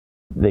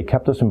they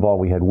kept us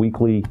involved. We had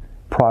weekly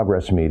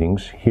progress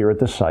meetings here at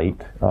the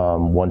site.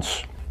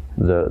 Once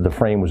the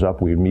frame was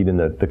up, we would meet in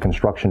the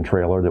construction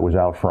trailer that was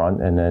out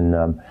front, and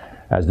then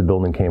as the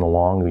building came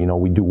along,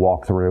 we'd do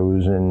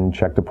walkthroughs and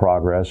check the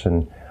progress.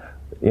 And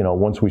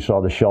once we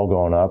saw the shell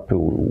going up,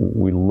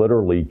 we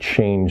literally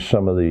changed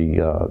some of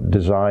the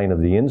design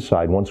of the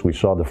inside once we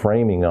saw the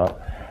framing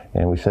up,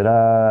 and we said,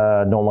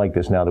 don't like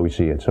this now that we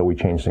see it. So we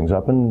changed things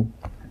up, and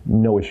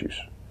no issues,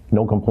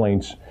 no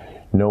complaints,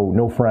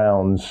 no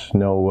frowns,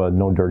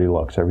 no dirty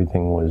looks.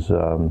 Everything was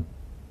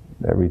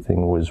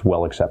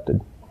well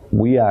accepted.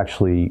 We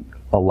actually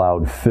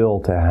allowed Phil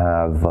to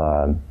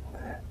have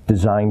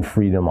design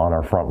freedom on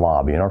our front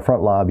lobby, and our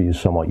front lobby is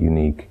somewhat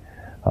unique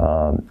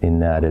in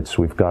that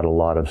we've got a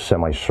lot of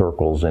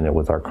semicircles in it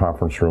with our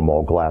conference room,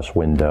 all glass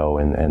window,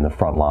 and the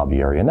front lobby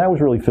area. And that was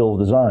really Phil's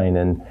design,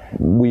 and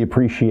we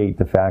appreciate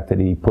the fact that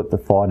he put the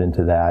thought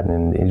into that,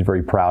 and he's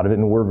very proud of it,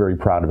 and we're very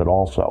proud of it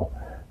also.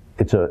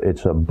 It's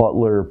a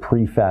Butler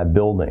prefab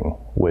building,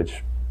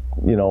 which,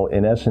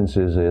 in essence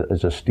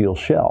is a steel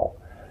shell,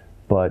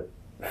 but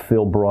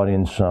Phil brought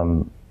in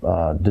some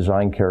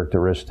design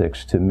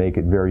characteristics to make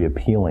it very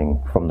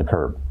appealing from the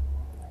curb.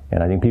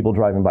 And I think people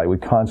driving by, we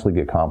constantly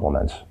get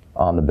compliments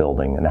on the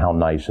building and how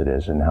nice it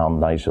is and how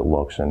nice it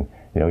looks, and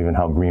even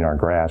how green our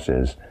grass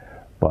is.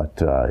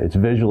 But it's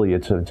visually,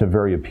 it's a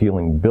very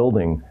appealing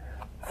building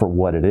for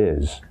what it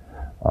is,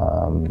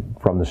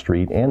 from the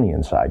street and the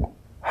inside.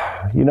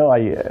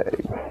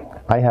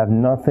 I have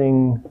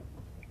nothing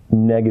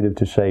negative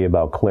to say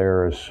about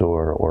Claris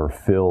or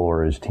Phil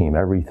or his team.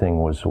 Everything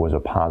was a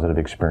positive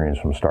experience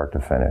from start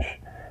to finish.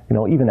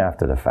 Even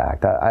after the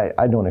fact,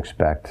 I don't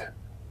expect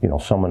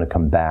someone to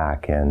come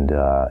back and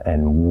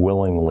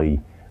willingly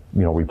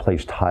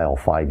replace tile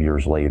 5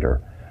 years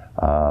later,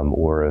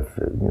 or if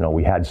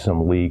we had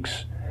some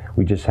leaks.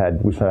 We had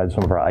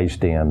some of our ice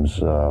dams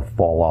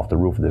fall off the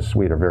roof of this.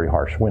 We had a very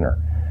harsh winter,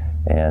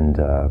 and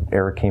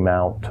Eric came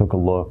out, took a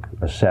look,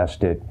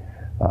 assessed it,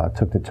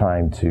 took the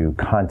time to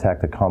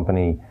contact the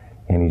company,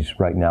 and he's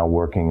right now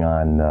working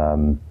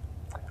on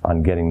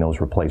getting those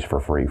replaced for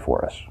free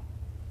for us.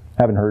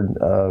 Haven't heard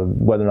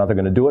whether or not they're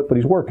going to do it, but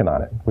he's working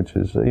on it, which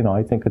is,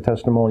 I think, a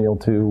testimonial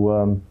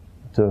to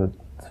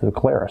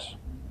Claris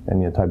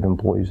and the type of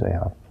employees they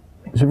have.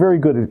 It's a very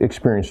good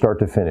experience, start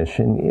to finish,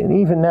 and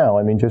even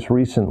now, just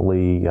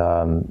recently,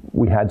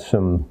 we had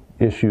some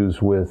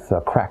issues with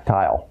cracked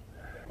tile,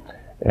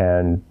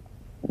 and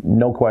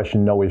no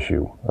question, no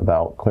issue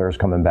about Claris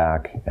coming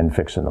back and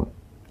fixing them.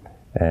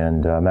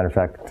 And matter of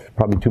fact,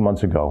 probably 2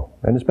 months ago,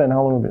 and it's been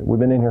how long? We've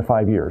been in here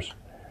 5 years.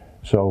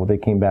 So they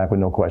came back with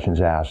no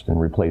questions asked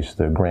and replaced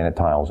the granite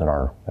tiles in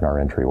our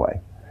entryway.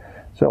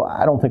 So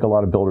I don't think a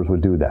lot of builders would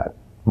do that.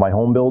 My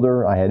home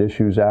builder, I had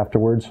issues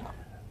afterwards.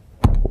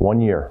 1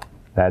 year,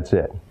 that's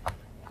it.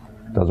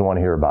 Doesn't want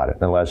to hear about it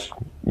unless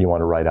you want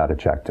to write out a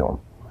check to him.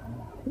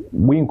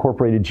 We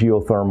incorporated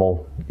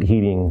geothermal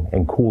heating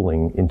and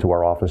cooling into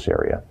our office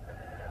area.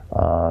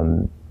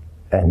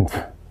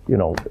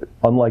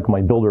 Unlike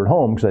my builder at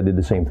home, because I did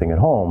the same thing at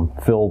home,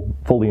 Phil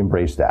fully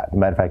embraced that. As a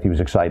matter of fact, he was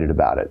excited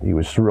about it. He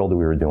was thrilled that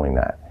we were doing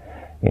that.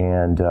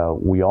 And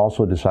we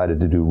also decided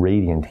to do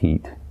radiant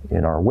heat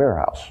in our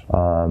warehouse.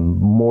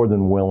 More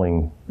than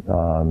willing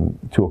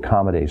to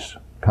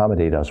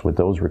accommodate us with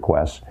those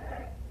requests.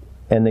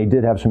 And they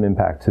did have some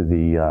impact to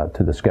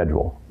the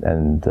schedule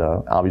and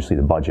obviously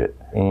the budget.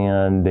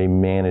 And they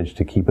managed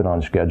to keep it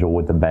on schedule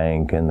with the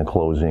bank and the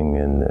closing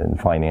and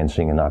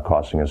financing, and not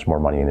costing us more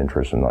money and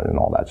interest and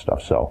all that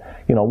stuff. So,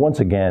 once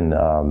again,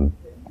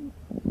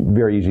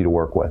 very easy to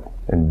work with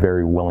and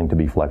very willing to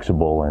be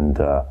flexible and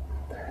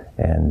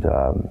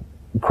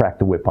crack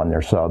the whip on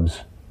their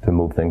subs to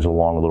move things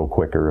along a little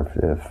quicker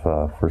if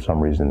for some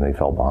reason they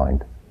fell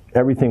behind.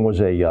 Everything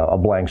was a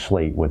blank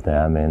slate with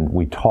them, and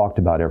we talked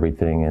about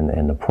everything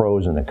and the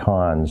pros and the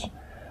cons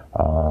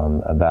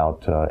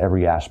about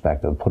every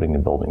aspect of putting the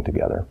building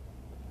together.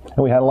 And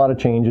we had a lot of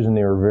changes, and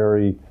they were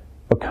very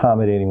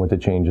accommodating with the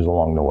changes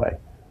along the way.